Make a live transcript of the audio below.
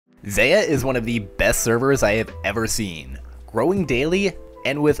Zaya is one of the best servers I have ever seen, growing daily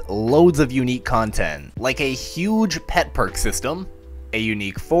and with loads of unique content, like a huge pet perk system, a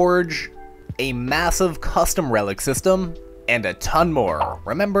unique forge, a massive custom relic system, and a ton more.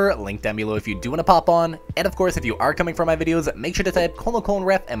 Remember, link down below if you do want to pop on, and of course if you are coming from my videos, make sure to type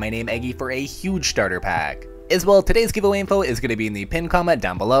 :ref and my name Eggy for a huge starter pack. As well, today's giveaway info is going to be in the pinned comment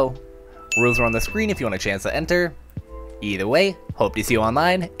down below. Rules are on the screen if you want a chance to enter. Either way, hope to see you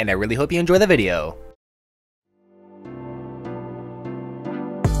online, and I really hope you enjoy the video.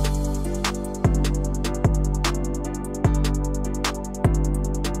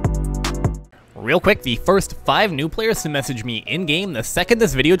 Real quick, the first 5 new players to message me in-game the second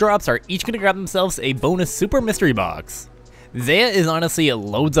this video drops are each going to grab themselves a bonus super mystery box. Zaya is honestly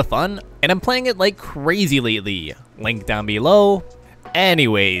loads of fun, and I'm playing it like crazy lately. Link down below.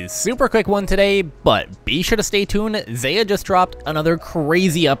 Anyways, super quick one today, but be sure to stay tuned. Zaya just dropped another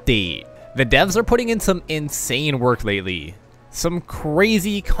crazy update. The devs are putting in some insane work lately. Some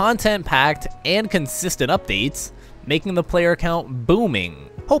crazy content-packed and consistent updates, making the player count booming.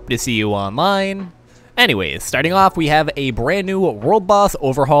 Hope to see you online. Anyways, starting off, we have a brand new World Boss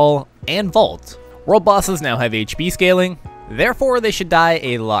overhaul and Vault. World Bosses now have HP scaling, therefore they should die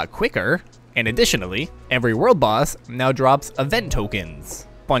a lot quicker. And additionally, every world boss now drops event tokens.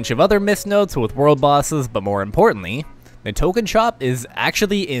 Bunch of other missed notes with world bosses, but more importantly, the token shop is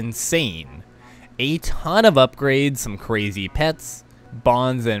actually insane. A ton of upgrades, some crazy pets,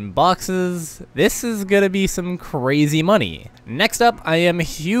 bonds and boxes. This is gonna be some crazy money. Next up, I am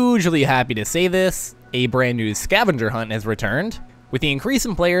hugely happy to say this, a brand new scavenger hunt has returned. With the increase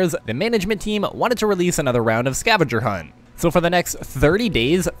in players, the management team wanted to release another round of scavenger hunt. So for the next 30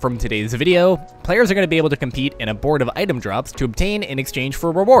 days from today's video, players are going to be able to compete in a board of item drops to obtain in exchange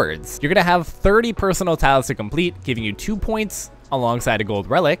for rewards. You're going to have 30 personal tiles to complete, giving you 2 points alongside a gold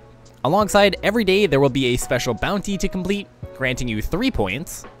relic. Alongside every day, there will be a special bounty to complete, granting you 3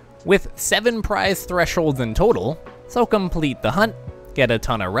 points, with 7 prize thresholds in total. So complete the hunt, get a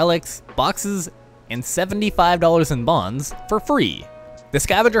ton of relics, boxes, and $75 in bonds for free. The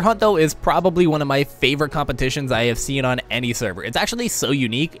scavenger hunt though is probably one of my favorite competitions I have seen on any server. It's actually so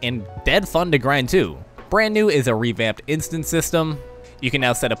unique and dead fun to grind too. Brand new is a revamped instance system. You can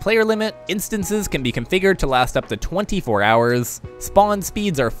now set a player limit, instances can be configured to last up to 24 hours, spawn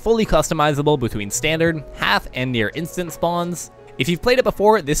speeds are fully customizable between standard, half, and near instant spawns. If you've played it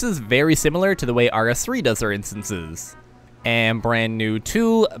before, this is very similar to the way Rs3 does their instances. And brand new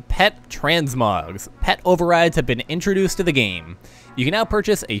too, pet transmogs. Pet overrides have been introduced to the game. You can now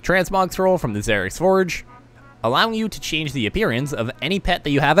purchase a transmog scroll from the Xerix Forge, allowing you to change the appearance of any pet that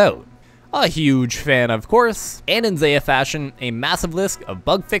you have out. A huge fan, of course, and in Zaya fashion, a massive list of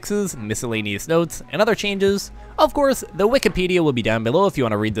bug fixes, miscellaneous notes, and other changes. Of course, the Wikipedia will be down below if you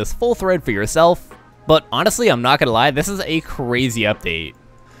want to read this full thread for yourself, but honestly, I'm not gonna lie, this is a crazy update.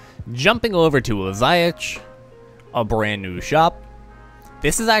 Jumping over to Ozayach, a brand new shop.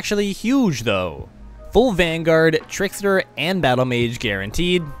 This is actually huge though. Full Vanguard, Trickster, and Battle Mage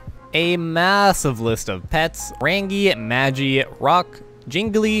guaranteed. A massive list of pets: Rangi, Magi, Rock,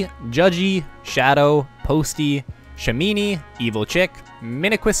 Jingly, Judgy, Shadow, Posty, Shamini, Evil Chick,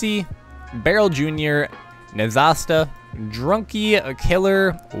 Miniquissy, Beryl Jr., Nazasta, Drunky,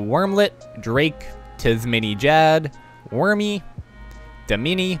 Killer, Wormlet, Drake, Tismini Jad, Wormy,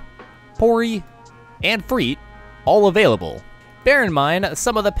 Damini, Pori, and Freet, all available. Bear in mind,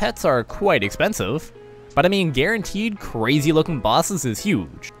 some of the pets are quite expensive, but I mean guaranteed crazy looking bosses is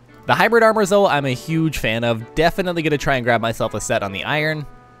huge. The hybrid armors though, I'm a huge fan of, definitely gonna try and grab myself a set on the iron.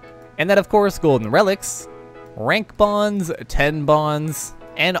 And then of course golden relics, rank bonds, 10 bonds,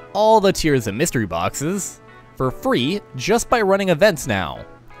 and all the tiers of mystery boxes for free just by running events now.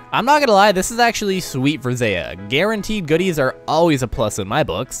 I'm not gonna lie, this is actually sweet for Zaya. Guaranteed goodies are always a plus in my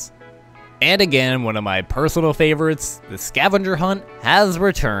books. And again, one of my personal favorites, the scavenger hunt has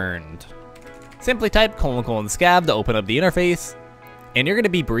returned. Simply type ::scab to open up the interface, and you're going to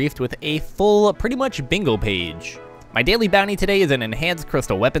be briefed with a full, pretty much bingo page. My daily bounty today is an enhanced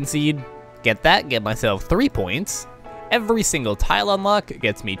crystal weapon seed. Get that, get myself 3 points. Every single tile unlock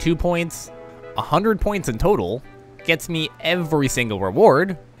gets me 2 points. 100 points in total gets me every single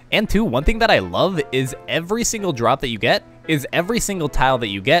reward. And two, one thing that I love is every single drop that you get is every single tile that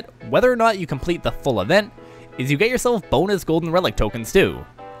you get, whether or not you complete the full event, is you get yourself bonus golden relic tokens too.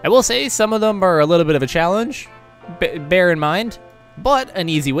 I will say some of them are a little bit of a challenge, bear in mind, but an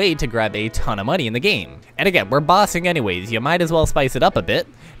easy way to grab a ton of money in the game. And again, we're bossing anyways, you might as well spice it up a bit.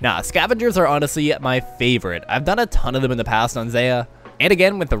 Nah, scavengers are honestly my favorite. I've done a ton of them in the past on Zaya, and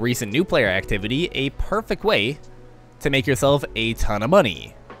again with the recent new player activity, a perfect way to make yourself a ton of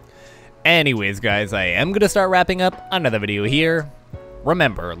money. Anyways guys, I am gonna start wrapping up another video here.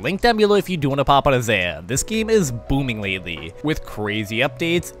 Remember, link down below if you do want to pop on a Zaya. This game is booming lately, with crazy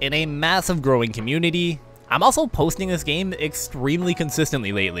updates and a massive growing community. I'm also posting this game extremely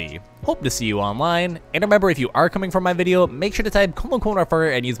consistently lately. Hope to see you online, and remember if you are coming from my video, make sure to type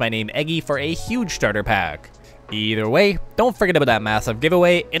 !refer and use my name Eggy for a huge starter pack. Either way, don't forget about that massive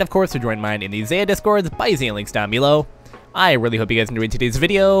giveaway, and of course to join mine in the Zaya Discords by using links down below. I really hope you guys enjoyed today's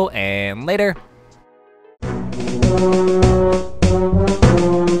video, and later.